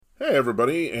Hey,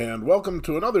 everybody, and welcome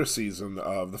to another season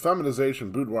of the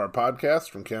Feminization Boudoir podcast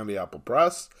from Candy Apple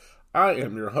Press. I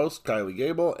am your host, Kylie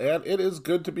Gable, and it is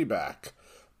good to be back.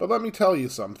 But let me tell you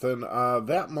something,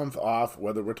 that month off,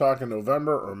 whether we're talking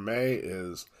November or May,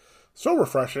 is so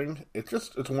refreshing. It's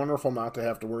wonderful not to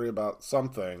have to worry about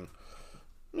something,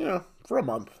 for a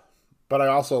month. But I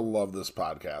also love this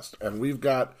podcast, and we've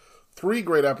got 3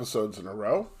 great episodes in a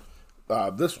row.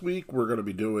 This week, we're going to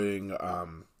be doing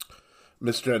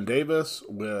Miss Jen Davis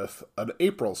with an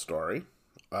April story,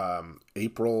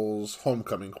 April's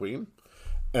Homecoming Queen.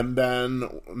 And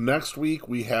then next week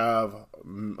we have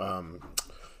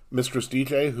Mistress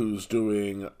DJ, who's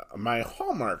doing my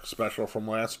Hallmark special from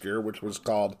last year, which was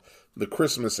called The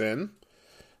Christmas Inn.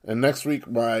 And next week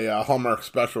my Hallmark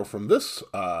special from this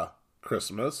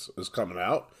Christmas is coming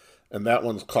out, and that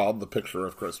one's called The Picture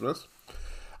of Christmas.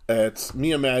 It's me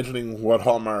imagining what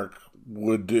Hallmark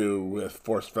would do with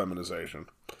forced feminization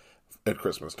at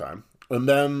Christmas time. And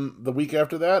then the week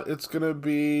after that, it's going to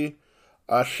be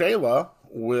Shayla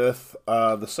with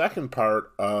the second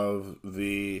part of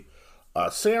the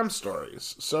Sam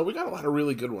stories. So we got a lot of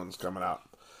really good ones coming out.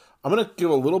 I'm going to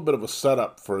give a little bit of a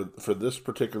setup for this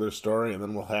particular story, and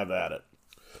then we'll have at it.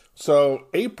 So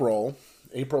April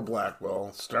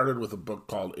Blackwell started with a book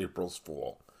called April's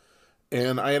Fool.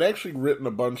 And I had actually written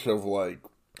a bunch of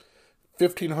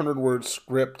 1,500 word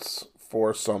scripts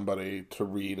for somebody to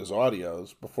read as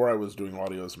audios before I was doing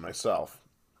audios myself.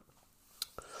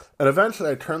 And eventually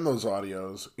I turned those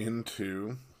audios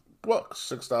into books,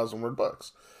 6,000 word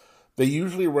books. They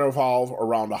usually revolve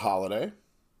around a holiday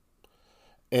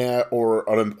or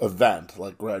an event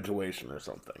like graduation or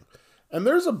something. And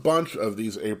there's a bunch of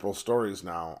these April stories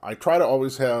now. I try to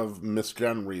always have Miss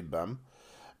Jen read them.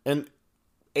 And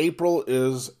April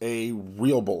is a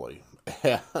real bully.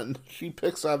 And she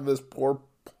picks on this poor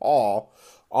Paul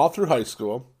all through high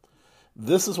school.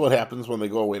 This is what happens when they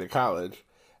go away to college.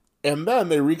 And then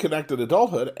they reconnect in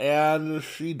adulthood, and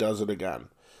she does it again.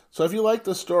 So if you like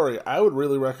this story, I would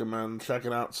really recommend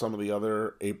checking out some of the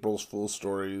other April's Fool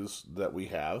stories that we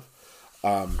have.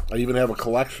 I even have a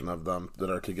collection of them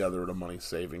that are together at a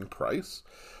money-saving price.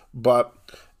 But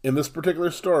in this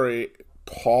particular story,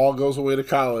 Paul goes away to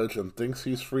college and thinks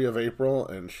he's free of April,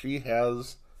 and she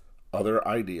has other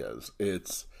ideas.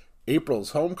 It's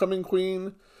April's Homecoming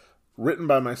Queen, written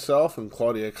by myself and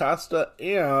Claudia Costa,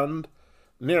 and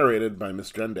narrated by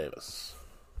Miss Jen Davis.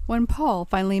 When Paul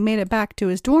finally made it back to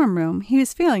his dorm room, he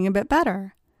was feeling a bit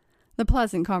better. The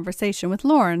pleasant conversation with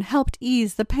Lauren helped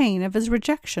ease the pain of his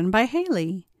rejection by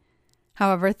Haley.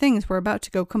 However, things were about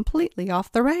to go completely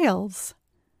off the rails.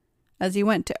 As he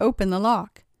went to open the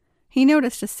lock, he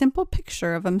noticed a simple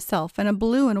picture of himself in a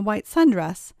blue and white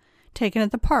sundress taken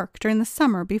at the park during the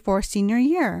summer before senior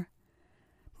year.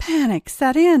 Panic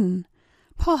set in.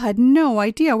 Paul had no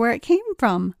idea where it came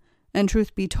from, and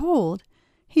truth be told,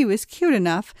 he was cute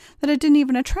enough that it didn't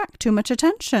even attract too much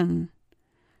attention.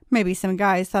 Maybe some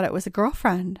guys thought it was a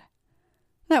girlfriend.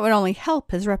 That would only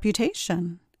help his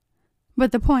reputation.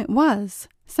 But the point was,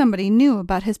 somebody knew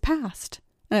about his past,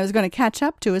 and it was going to catch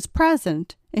up to his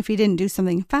present if he didn't do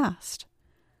something fast.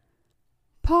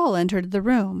 Paul entered the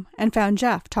room and found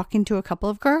Jeff talking to a couple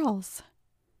of girls.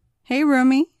 "Hey,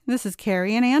 roomie, this is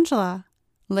Carrie and Angela.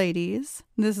 Ladies,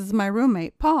 this is my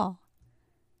roommate, Paul."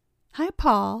 "Hi,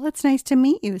 Paul. It's nice to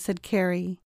meet you," said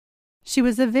Carrie. She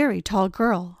was a very tall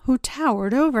girl who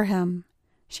towered over him.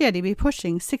 She had to be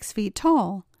pushing 6 feet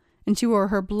tall, and she wore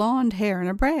her blonde hair in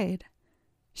a braid.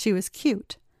 She was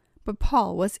cute, but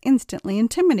Paul was instantly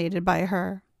intimidated by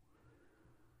her.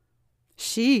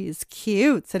 "She's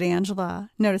cute," said Angela,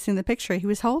 noticing the picture he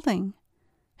was holding.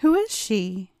 "Who is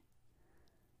she?"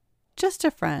 "Just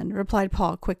a friend," replied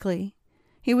Paul quickly.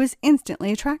 He was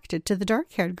instantly attracted to the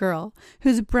dark-haired girl,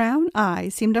 whose brown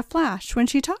eyes seemed to flash when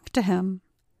she talked to him.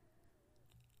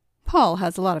 "Paul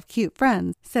has a lot of cute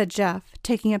friends," said Jeff,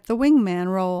 taking up the wingman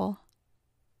role.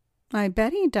 "I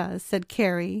bet he does," said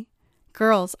Carrie.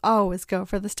 "Girls always go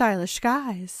for the stylish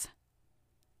guys."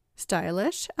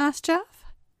 "Stylish?" asked Jeff.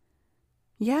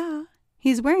 "Yeah,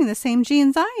 he's wearing the same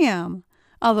jeans I am,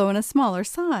 although in a smaller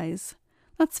size.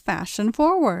 That's fashion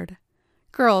forward.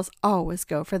 Girls always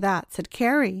go for that," said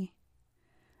Carrie.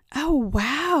 "Oh,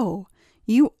 wow,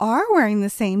 you are wearing the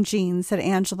same jeans," said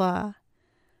Angela.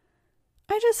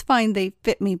 "I just find they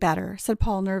fit me better," said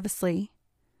Paul nervously.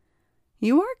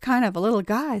 "You are kind of a little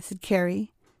guy," said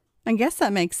Carrie. "I guess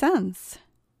that makes sense."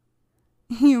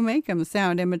 "You make him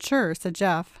sound immature," said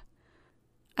Jeff.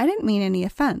 "I didn't mean any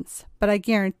offense, but I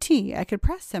guarantee I could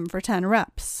press him for 10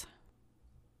 reps.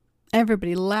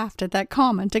 Everybody laughed at that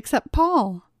comment except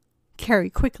Paul. Carrie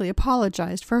quickly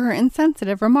apologized for her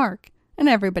insensitive remark and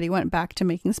everybody went back to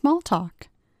making small talk.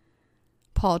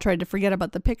 Paul tried to forget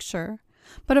about the picture,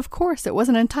 but of course it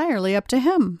wasn't entirely up to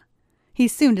him. He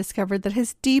soon discovered that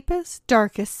his deepest,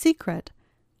 darkest secret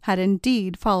had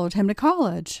indeed followed him to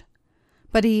college,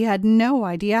 but he had no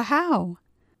idea how.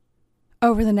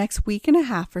 Over the next week and a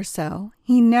half or so,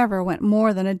 he never went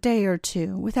more than a day or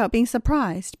two without being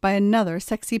surprised by another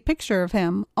sexy picture of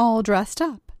him all dressed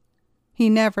up. He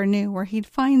never knew where he'd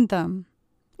find them.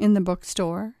 In the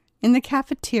bookstore, in the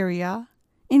cafeteria,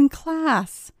 in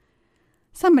class.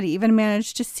 Somebody even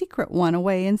managed to secret one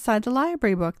away inside the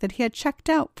library book that he had checked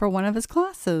out for one of his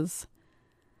classes.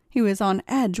 He was on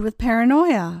edge with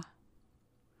paranoia.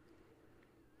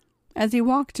 As he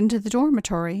walked into the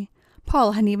dormitory,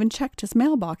 Paul hadn't even checked his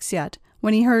mailbox yet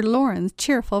when he heard Lauren's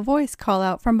cheerful voice call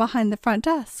out from behind the front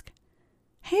desk.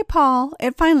 "Hey, Paul,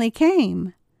 it finally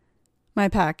came." "My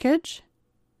package?"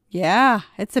 "Yeah,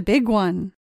 it's a big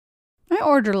one. I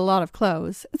ordered a lot of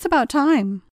clothes. It's about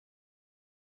time."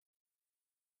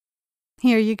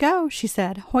 "Here you go," she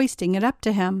said, hoisting it up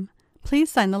to him. "Please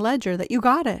sign the ledger that you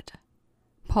got it."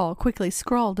 Paul quickly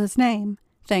scrawled his name,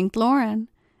 thanked Lauren,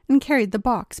 and carried the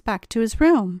box back to his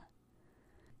room.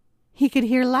 He could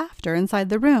hear laughter inside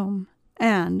the room,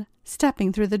 and,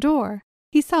 stepping through the door,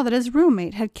 he saw that his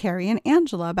roommate had Carrie and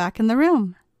Angela back in the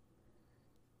room.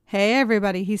 "Hey,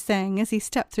 everybody," he sang as he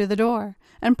stepped through the door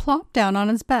and plopped down on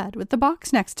his bed with the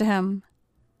box next to him.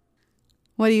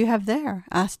 "What do you have there?"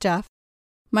 asked Jeff.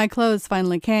 "My clothes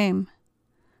finally came."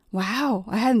 "Wow,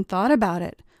 I hadn't thought about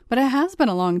it, but it has been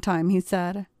a long time," he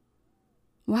said.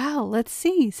 "Well, let's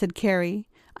see," said Carrie.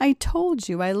 "I told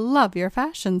you I love your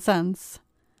fashion sense."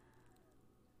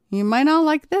 "You might not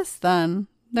like this, then.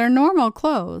 They're normal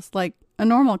clothes, like a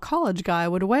normal college guy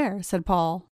would wear," said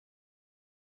Paul.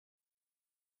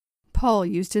 Paul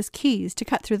used his keys to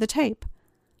cut through the tape,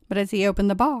 but as he opened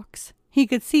the box, he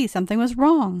could see something was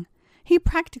wrong. He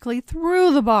practically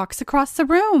threw the box across the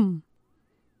room.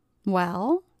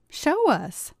 "Well, show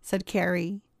us," said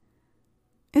Carrie.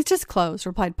 "It's just clothes,"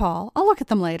 replied Paul. "I'll look at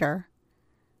them later."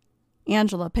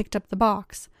 Angela picked up the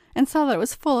box and saw that it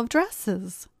was full of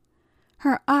dresses.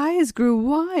 Her eyes grew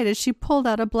wide as she pulled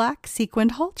out a black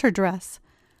sequined halter dress.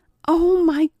 "Oh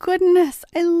my goodness,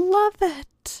 I love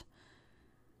it."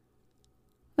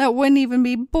 "That wouldn't even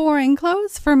be boring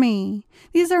clothes for me.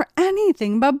 These are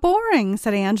anything but boring,"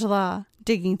 said Angela,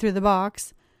 digging through the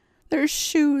box. "There's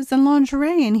shoes and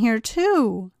lingerie in here,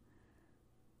 too."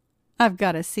 "I've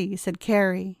got to see," said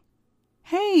Carrie.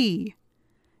 "Hey!"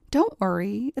 "Don't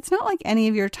worry. It's not like any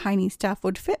of your tiny stuff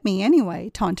would fit me anyway,"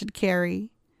 taunted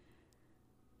Carrie.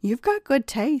 "You've got good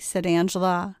taste," said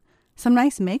Angela. "Some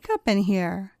nice makeup in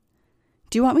here.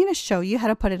 Do you want me to show you how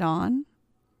to put it on?"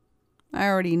 "I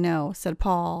already know," said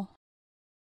Paul.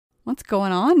 "What's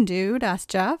going on, dude?" asked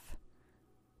Jeff.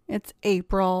 "It's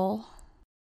April."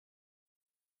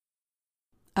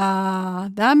 "Ah,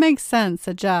 that makes sense,"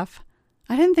 said Jeff.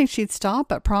 "I didn't think she'd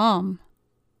stop at prom."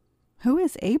 "Who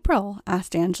is April?"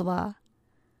 asked Angela.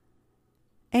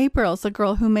 "April's the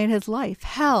girl who made his life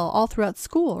hell all throughout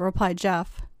school," replied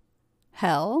Jeff.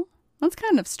 "Hell? That's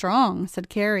kind of strong," said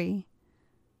Carrie.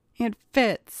 "It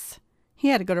fits. He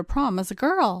had to go to prom as a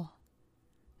girl."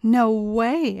 "No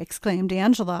way!" exclaimed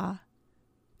Angela.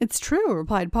 "It's true,"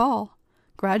 replied Paul.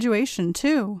 "Graduation,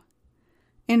 too.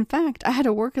 In fact, I had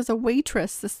to work as a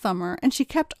waitress this summer, and she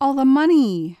kept all the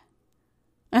money."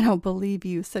 "I don't believe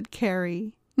you," said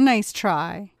Carrie. "Nice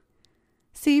try."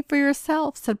 "See for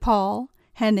yourself," said Paul,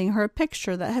 handing her a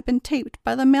picture that had been taped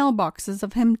by the mailboxes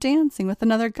of him dancing with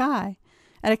another guy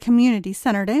at a community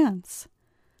center dance.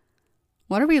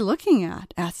 "What are we looking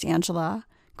at?" asked Angela,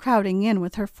 crowding in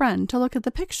with her friend to look at the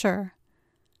picture.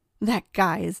 "That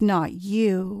guy is not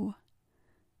you."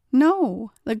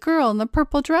 "No, the girl in the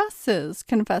purple dresses,"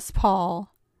 confessed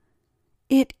Paul.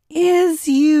 "It is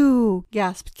you,"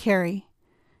 gasped Carrie.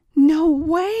 "No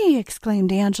way!"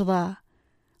 exclaimed Angela.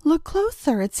 "Look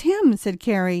closer, it's him," said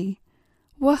Carrie.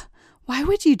 Why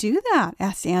would you do that?"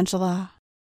 asked Angela.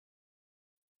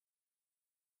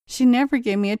 "She never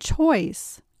gave me a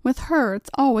choice. With her,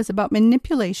 it's always about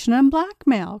manipulation and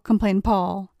blackmail," complained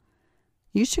Paul.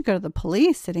 "You should go to the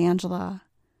police," said Angela.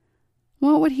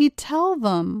 "What would he tell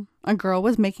them? A girl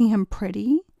was making him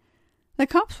pretty? The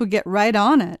cops would get right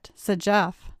on it," said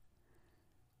Jeff.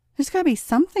 "There's got to be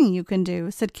something you can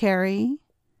do," said Carrie.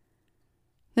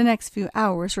 The next few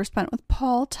hours were spent with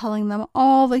Paul telling them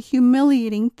all the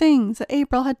humiliating things that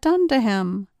April had done to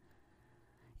him.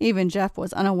 Even Jeff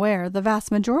was unaware of the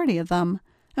vast majority of them,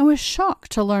 and was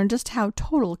shocked to learn just how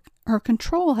total her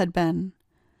control had been.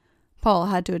 Paul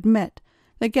had to admit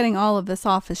that getting all of this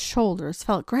off his shoulders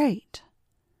felt great.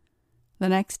 The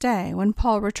next day, when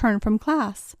Paul returned from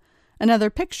class,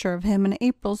 another picture of him in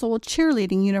April's old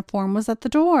cheerleading uniform was at the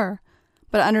door,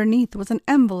 but underneath was an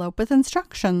envelope with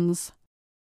instructions.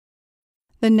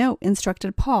 The note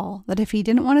instructed Paul that if he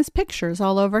didn't want his pictures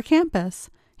all over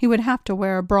campus, he would have to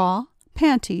wear a bra,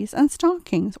 panties, and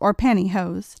stockings or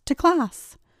pantyhose to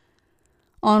class.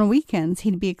 On weekends,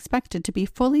 he'd be expected to be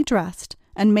fully dressed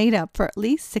and made up for at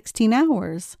least 16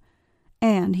 hours,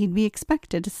 and he'd be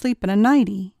expected to sleep in a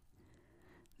nightie.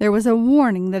 There was a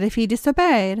warning that if he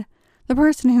disobeyed, the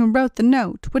person who wrote the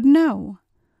note would know.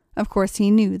 Of course, he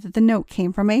knew that the note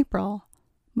came from April,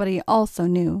 but he also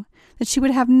knew that she would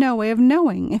have no way of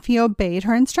knowing if he obeyed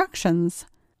her instructions.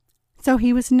 So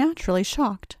he was naturally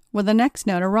shocked when the next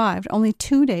note arrived only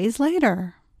 2 days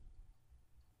later.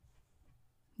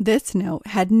 This note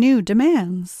had new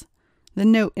demands. The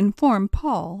note informed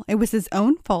Paul it was his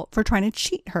own fault for trying to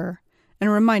cheat her,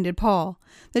 and reminded Paul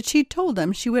that she'd told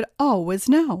him she would always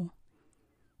know.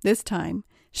 This time,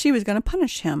 she was going to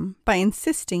punish him by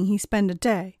insisting he spend a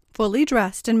day fully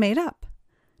dressed and made up.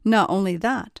 Not only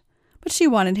that, but she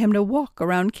wanted him to walk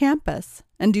around campus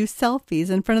and do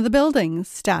selfies in front of the buildings,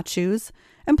 statues,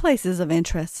 and places of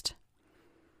interest.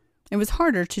 It was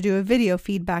harder to do a video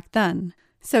feed back then,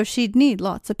 so she'd need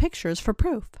lots of pictures for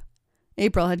proof.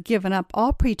 April had given up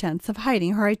all pretense of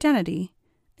hiding her identity.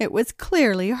 It was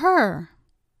clearly her.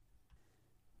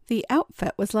 The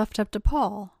outfit was left up to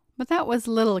Paul, but that was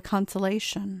little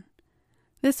consolation.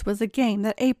 This was a game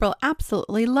that April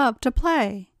absolutely loved to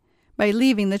play. By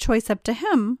leaving the choice up to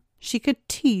him, she could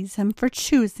tease him for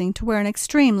choosing to wear an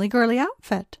extremely girly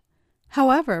outfit.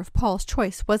 However, if Paul's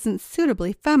choice wasn't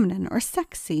suitably feminine or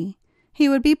sexy, he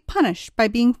would be punished by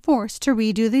being forced to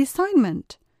redo the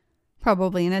assignment,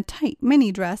 probably in a tight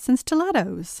mini dress and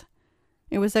stilettos.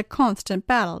 It was a constant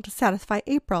battle to satisfy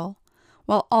April,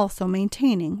 while also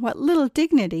maintaining what little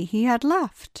dignity he had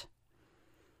left.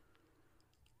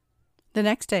 The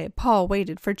next day, Paul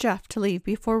waited for Jeff to leave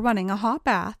before running a hot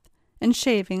bath and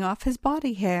shaving off his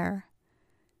body hair.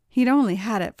 He'd only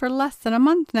had it for less than a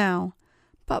month now,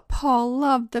 but Paul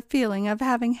loved the feeling of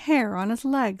having hair on his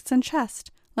legs and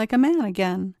chest like a man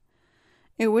again.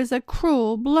 It was a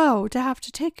cruel blow to have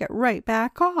to take it right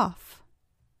back off.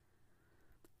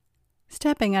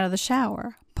 Stepping out of the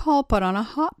shower, Paul put on a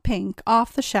hot pink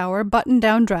off-the-shower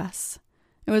button-down dress.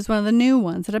 It was one of the new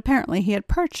ones that apparently he had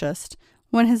purchased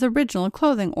when his original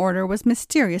clothing order was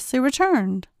mysteriously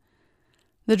returned.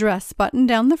 The dress buttoned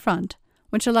down the front,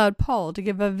 which allowed Paul to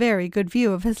give a very good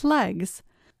view of his legs,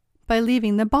 by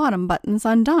leaving the bottom buttons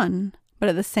undone, but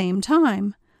at the same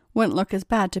time wouldn't look as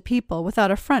bad to people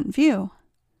without a front view.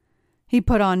 He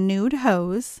put on nude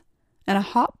hose and a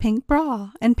hot pink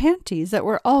bra and panties that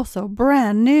were also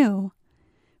brand new.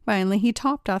 Finally, he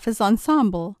topped off his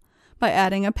ensemble by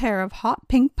adding a pair of hot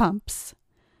pink pumps.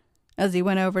 As he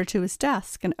went over to his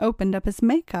desk and opened up his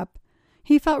makeup,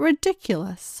 he felt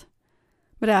ridiculous.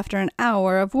 But after an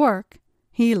hour of work,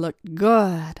 he looked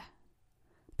good.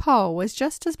 Paul was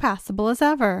just as passable as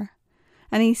ever,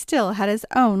 and he still had his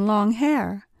own long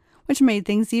hair, which made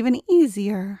things even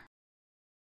easier.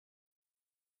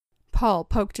 Paul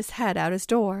poked his head out his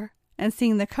door, and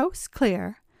seeing the coast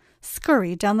clear,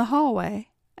 scurried down the hallway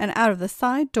and out of the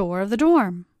side door of the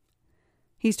dorm.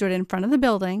 He stood in front of the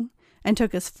building and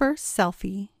took his first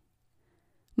selfie.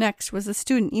 Next was the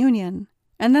student union,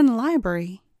 and then the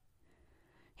library.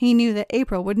 He knew that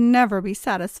April would never be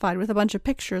satisfied with a bunch of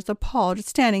pictures of Paul just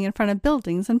standing in front of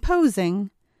buildings and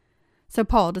posing. So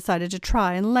Paul decided to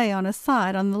try and lay on his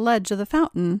side on the ledge of the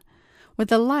fountain, with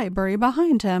the library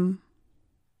behind him.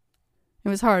 It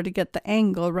was hard to get the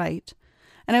angle right,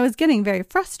 and it was getting very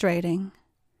frustrating.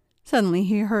 Suddenly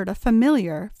he heard a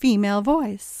familiar female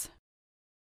voice.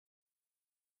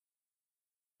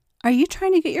 "Are you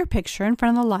trying to get your picture in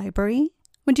front of the library?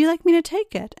 Would you like me to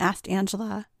take it?" asked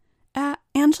Angela.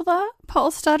 Angela?"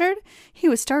 Paul stuttered. He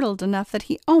was startled enough that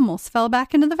he almost fell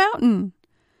back into the fountain.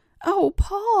 "Oh,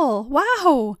 Paul!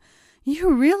 Wow!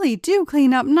 You really do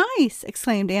clean up nice!"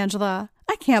 exclaimed Angela.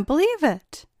 "I can't believe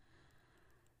it."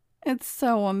 "It's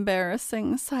so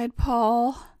embarrassing," sighed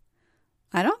Paul.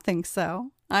 "I don't think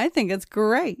so. I think it's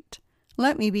great.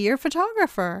 Let me be your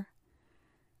photographer."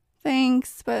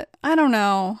 "Thanks, but I don't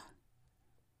know."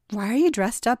 "Why are you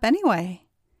dressed up anyway?"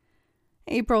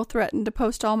 "April threatened to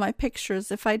post all my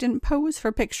pictures if I didn't pose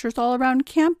for pictures all around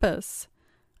campus.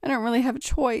 I don't really have a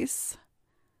choice."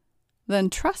 "Then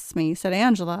trust me," said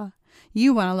Angela.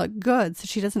 "You want to look good so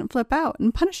she doesn't flip out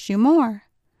and punish you more."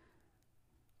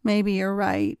 "Maybe you're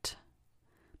right."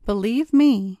 "Believe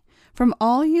me, from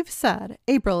all you've said,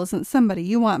 April isn't somebody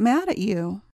you want mad at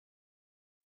you."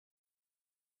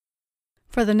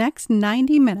 For the next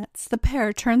 90 minutes, the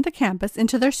pair turned the campus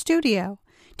into their studio,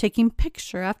 taking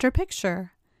picture after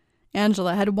picture.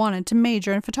 Angela had wanted to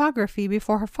major in photography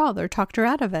before her father talked her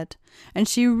out of it, and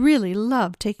she really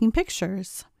loved taking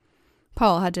pictures.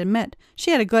 Paul had to admit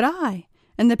she had a good eye,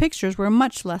 and the pictures were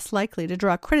much less likely to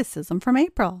draw criticism from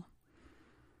April.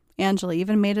 Angela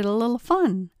even made it a little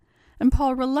fun, and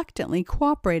Paul reluctantly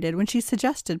cooperated when she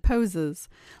suggested poses,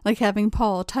 like having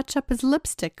Paul touch up his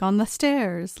lipstick on the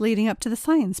stairs leading up to the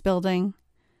science building.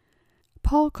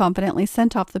 Paul confidently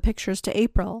sent off the pictures to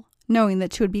April, knowing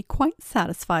that she would be quite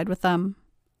satisfied with them.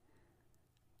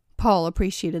 Paul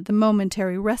appreciated the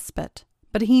momentary respite,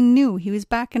 but he knew he was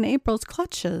back in April's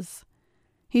clutches.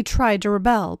 He tried to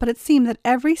rebel, but it seemed that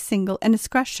every single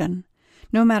indiscretion,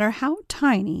 no matter how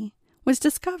tiny, was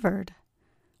discovered.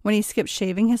 When he skipped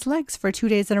shaving his legs for 2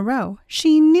 days in a row,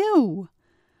 she knew.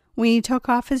 When he took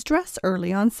off his dress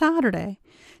early on Saturday,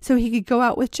 so he could go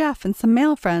out with Jeff and some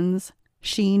male friends,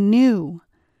 she knew.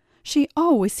 She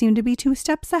always seemed to be 2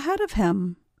 steps ahead of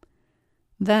him.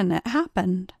 Then it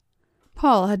happened.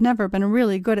 Paul had never been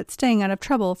really good at staying out of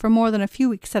trouble for more than a few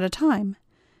weeks at a time.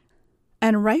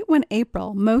 And right when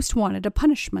April most wanted a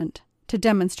punishment, to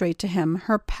demonstrate to him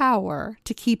her power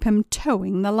to keep him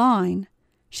towing the line,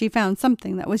 she found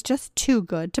something that was just too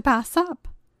good to pass up.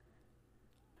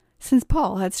 Since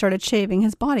Paul had started shaving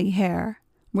his body hair,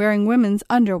 wearing women's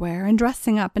underwear, and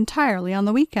dressing up entirely on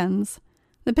the weekends,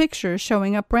 the pictures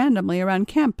showing up randomly around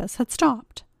campus had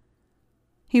stopped.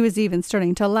 He was even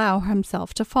starting to allow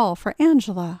himself to fall for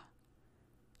Angela.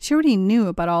 She already knew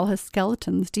about all his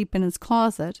skeletons deep in his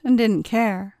closet and didn't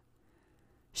care.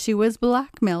 She was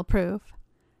blackmail-proof,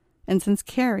 and since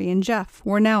Carrie and Jeff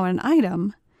were now an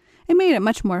item, it made it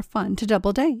much more fun to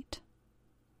double date.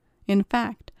 In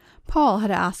fact, Paul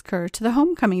had asked her to the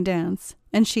homecoming dance,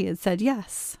 and she had said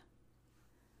yes.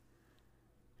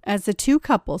 As the 2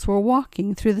 couples were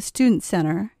walking through the student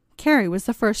center, Carrie was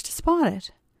the first to spot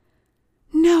it.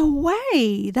 "No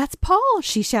way! That's Paul!"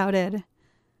 she shouted.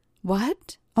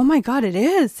 "What? Oh my God, it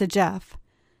is!" said Jeff.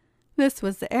 This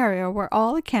was the area where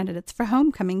all the candidates for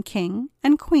homecoming king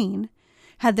and queen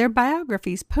had their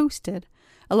biographies posted,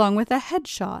 along with a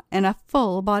headshot and a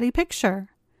full-body picture.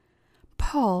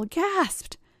 Paul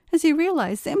gasped as he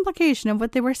realized the implication of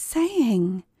what they were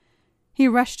saying. He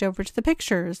rushed over to the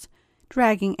pictures,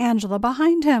 dragging Angela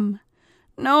behind him.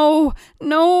 No,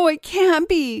 it can't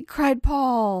be," cried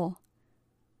Paul.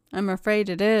 "I'm afraid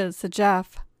it is," said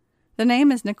Jeff. "The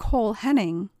name is Nicole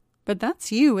Henning, but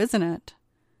that's you, isn't it?"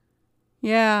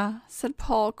 "Yeah," said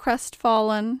Paul,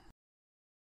 crestfallen.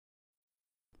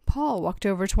 Paul walked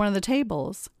over to one of the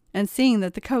tables, and seeing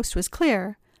that the coast was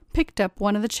clear, picked up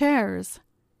one of the chairs.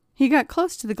 He got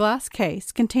close to the glass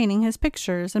case containing his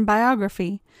pictures and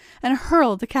biography, and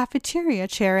hurled the cafeteria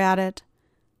chair at it.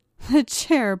 The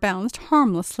chair bounced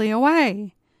harmlessly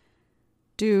away.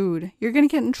 "Dude, you're going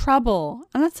to get in trouble,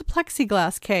 and that's a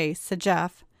plexiglass case," said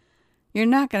Jeff. "You're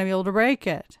not going to be able to break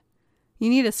it. You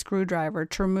need a screwdriver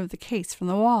to remove the case from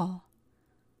the wall."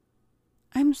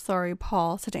 "I'm sorry,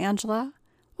 Paul," said Angela.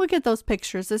 "We'll get those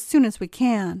pictures as soon as we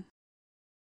can."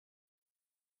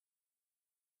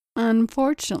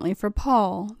 Unfortunately for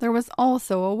Paul, there was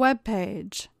also a web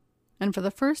page, and for the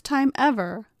first time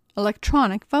ever,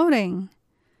 electronic voting.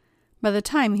 By the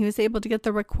time he was able to get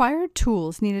the required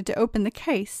tools needed to open the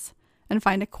case and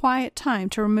find a quiet time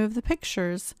to remove the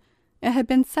pictures, it had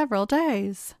been several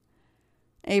days.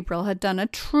 April had done a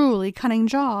truly cunning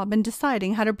job in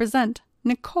deciding how to present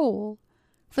Nicole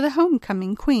for the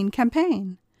Homecoming Queen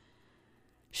campaign.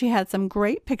 She had some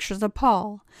great pictures of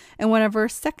Paul in one of her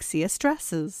sexiest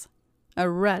dresses, a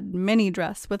red mini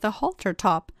dress with a halter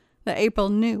top that April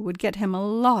knew would get him a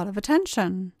lot of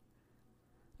attention.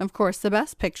 Of course, the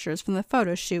best pictures from the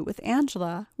photo shoot with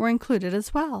Angela were included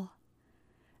as well.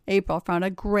 April found a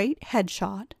great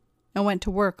headshot and went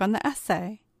to work on the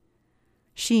essay.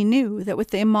 She knew that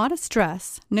with the immodest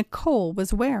dress Nicole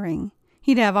was wearing,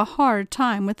 he'd have a hard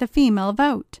time with the female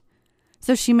vote,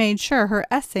 so she made sure her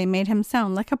essay made him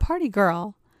sound like a party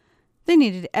girl. They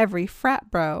needed every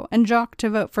frat bro and jock to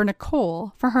vote for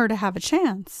Nicole for her to have a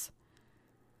chance.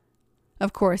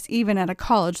 Of course, even at a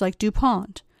college like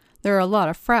DuPont, there are a lot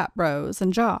of frat bros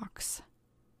and jocks.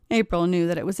 April knew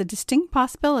that it was a distinct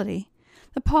possibility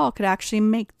that Paul could actually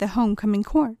make the homecoming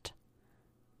court.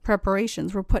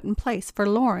 Preparations were put in place for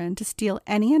Lauren to steal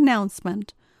any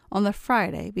announcement on the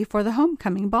Friday before the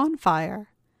homecoming bonfire.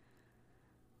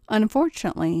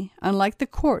 Unfortunately, unlike the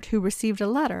court who received a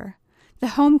letter, the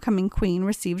homecoming queen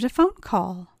received a phone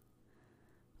call.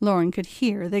 Lauren could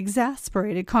hear the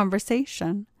exasperated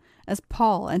conversation as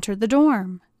Paul entered the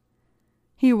dorm.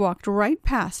 He walked right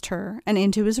past her and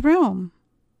into his room.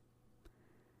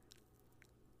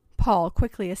 Paul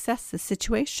quickly assessed the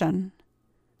situation.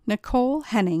 Nicole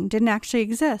Henning didn't actually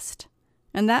exist,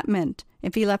 and that meant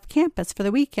if he left campus for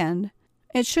the weekend,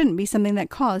 it shouldn't be something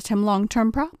that caused him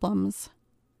long-term problems.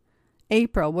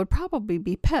 April would probably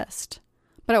be pissed,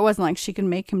 but it wasn't like she could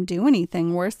make him do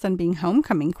anything worse than being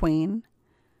homecoming queen.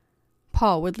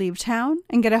 Paul would leave town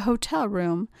and get a hotel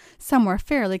room somewhere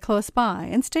fairly close by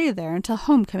and stay there until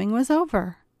homecoming was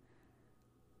over.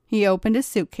 He opened his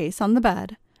suitcase on the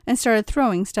bed and started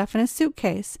throwing stuff in his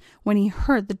suitcase when he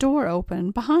heard the door open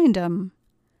behind him.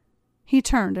 He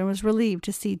turned and was relieved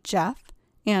to see Jeff,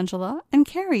 Angela, and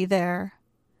Carrie there.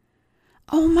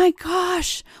 "Oh my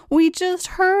gosh, we just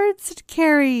heard," said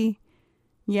Carrie.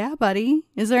 "Yeah, buddy.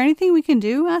 Is there anything we can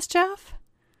do?" asked Jeff.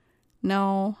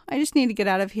 "No, I just need to get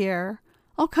out of here.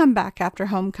 I'll come back after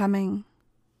homecoming."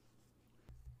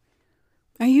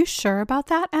 "Are you sure about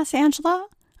that?" asked Angela.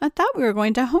 "I thought we were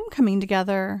going to homecoming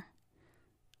together."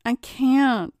 "I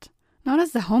can't. Not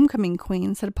as the homecoming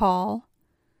queen," said Paul.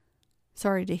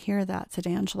 "Sorry to hear that," said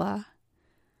Angela.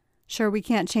 "Sure we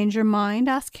can't change your mind?"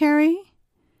 asked Carrie.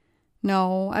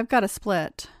 "No, I've got a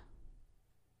split."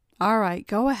 "All right,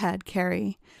 go ahead,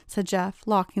 Carrie," said Jeff,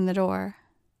 locking the door.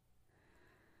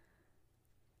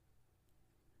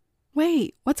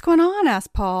 "Wait, what's going on?"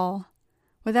 asked Paul.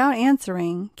 Without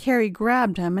answering, Carrie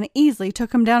grabbed him and easily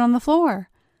took him down on the floor.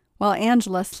 While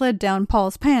Angela slid down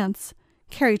Paul's pants,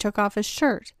 Carrie took off his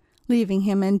shirt, leaving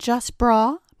him in just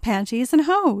bra, panties, and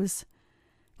hose.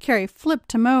 Carrie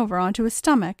flipped him over onto his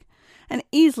stomach and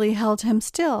easily held him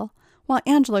still, while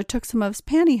Angela took some of his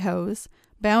pantyhose,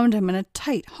 bound him in a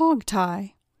tight hog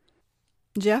tie.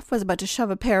 Jeff was about to shove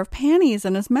a pair of panties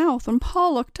in his mouth when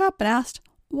Paul looked up and asked,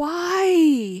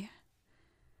 "Why?"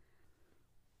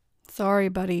 "Sorry,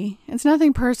 buddy. It's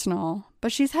nothing personal,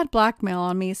 but she's had blackmail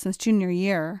on me since junior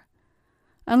year.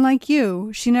 Unlike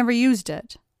you, she never used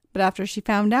it, but after she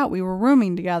found out we were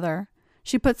rooming together,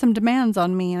 she put some demands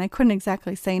on me and I couldn't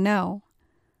exactly say no.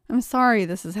 I'm sorry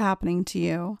this is happening to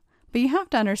you, but you have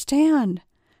to understand,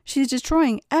 she's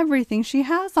destroying everything she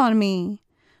has on me.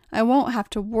 I won't have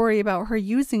to worry about her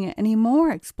using it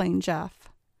anymore," explained Jeff.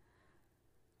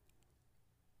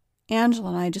 "Angela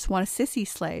and I just want a sissy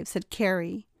slave," said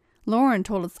Carrie. "Lauren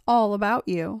told us all about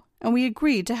you, and we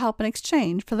agreed to help in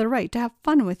exchange for the right to have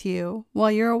fun with you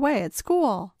while you're away at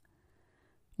school."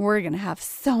 "We're going to have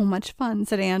so much fun,"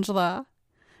 said Angela.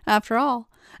 "After all,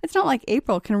 it's not like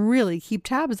April can really keep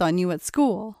tabs on you at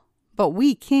school, but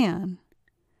we can."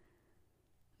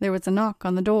 There was a knock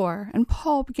on the door, and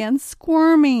Paul began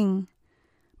squirming.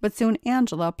 But soon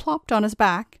Angela plopped on his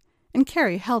back, and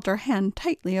Carrie held her hand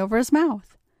tightly over his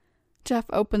mouth. Jeff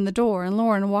opened the door, and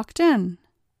Lauren walked in.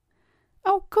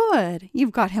 "Oh, good.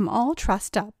 You've got him all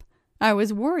trussed up. I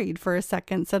was worried for a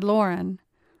second," said Lauren.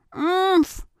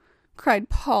 "Oomph!" cried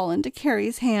Paul into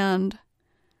Carrie's hand.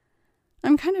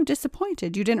 "I'm kind of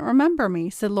disappointed you didn't remember me,"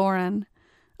 said Lauren.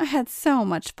 "I had so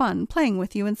much fun playing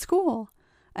with you in school,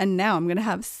 and now I'm going to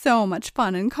have so much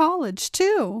fun in college,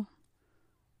 too."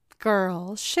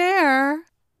 "Girls, share,"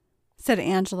 said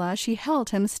Angela as she held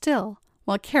him still,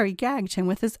 while Carrie gagged him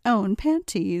with his own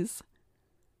panties.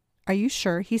 "Are you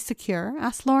sure he's secure?"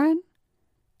 asked Lauren.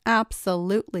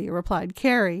 "Absolutely," replied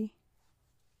Carrie.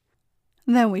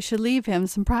 "Then we should leave him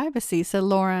some privacy," said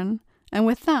Lauren, and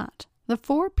with that, the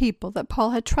 4 people that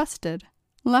Paul had trusted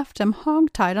left him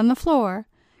hog-tied on the floor,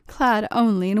 clad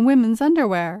only in women's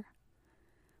underwear.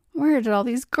 Where did all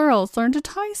these girls learn to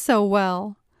tie so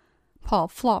well? Paul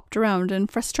flopped around in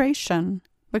frustration,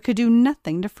 but could do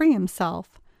nothing to free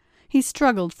himself. He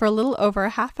struggled for a little over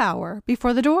a half hour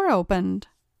before the door opened.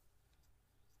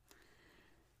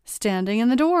 Standing in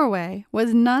the doorway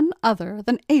was none other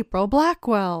than April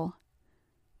Blackwell.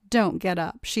 "Don't get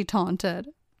up," she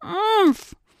taunted.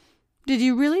 "Oomph! Did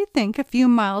you really think a few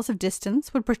miles of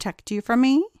distance would protect you from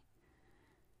me?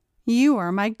 You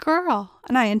are my girl,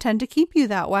 and I intend to keep you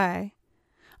that way.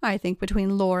 I think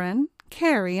between Lauren,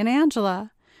 Carrie, and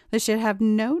Angela, they should have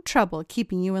no trouble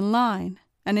keeping you in line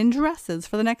and in dresses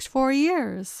for the next 4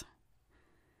 years."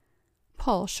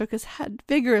 Paul shook his head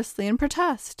vigorously in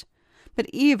protest, but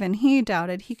even he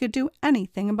doubted he could do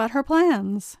anything about her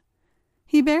plans.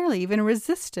 He barely even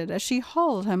resisted as she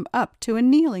hauled him up to a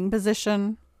kneeling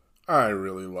position. I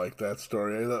really like that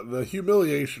story. The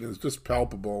humiliation is just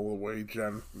palpable the way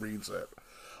Jen reads it.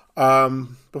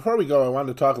 Before we go, I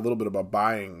wanted to talk a little bit about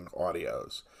buying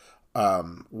audios.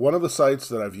 One of the sites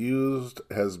that I've used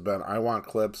has been I Want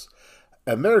Clips,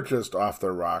 and they're just off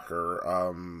their rocker.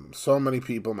 So many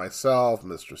people, myself,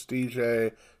 Mistress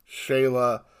DJ,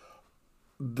 Shayla,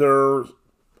 their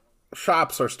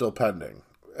shops are still pending.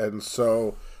 And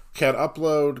so can't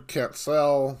upload, can't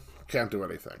sell, can't do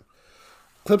anything.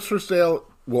 Clips for Sale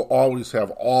will always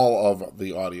have all of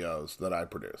the audios that I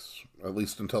produce, at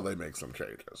least until they make some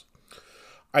changes.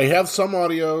 I have some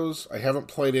audios, I haven't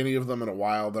played any of them in a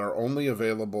while, that are only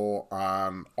available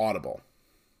on Audible.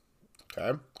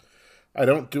 Okay? I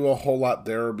don't do a whole lot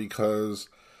there because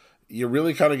you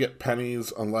really kind of get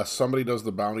pennies unless somebody does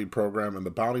the bounty program, and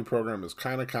the bounty program is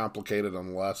kind of complicated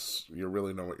unless you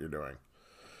really know what you're doing.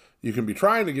 You can be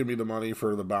trying to give me the money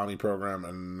for the bounty program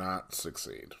and not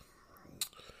succeed.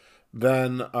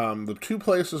 Then the two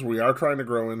places we are trying to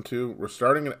grow into, we're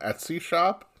starting an Etsy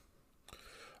shop,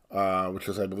 which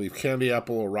is, I believe, Candy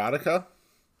Apple Erotica.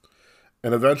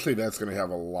 And eventually that's going to have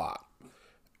a lot.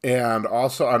 And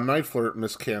also on Night Flirt,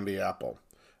 Miss Candy Apple.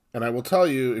 And I will tell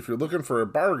you, if you're looking for a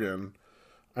bargain,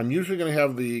 I'm usually going to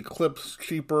have the clips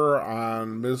cheaper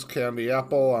on Ms. Candy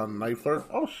Apple on Night Flirt.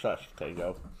 Oh, shush, there you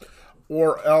go.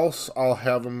 Or else I'll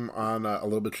have them on a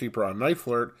little bit cheaper on Night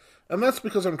Flirt. And that's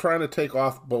because I'm trying to take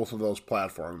off both of those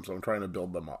platforms. I'm trying to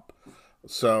build them up.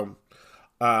 So,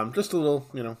 just a little,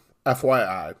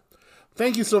 FYI.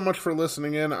 Thank you so much for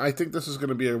listening in. I think this is going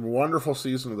to be a wonderful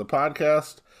season of the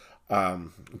podcast.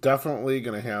 Definitely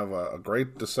going to have a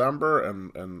great December,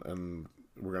 and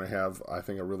we're going to have, I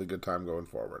think, a really good time going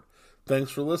forward.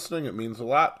 Thanks for listening. It means a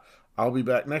lot. I'll be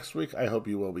back next week. I hope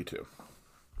you will be too.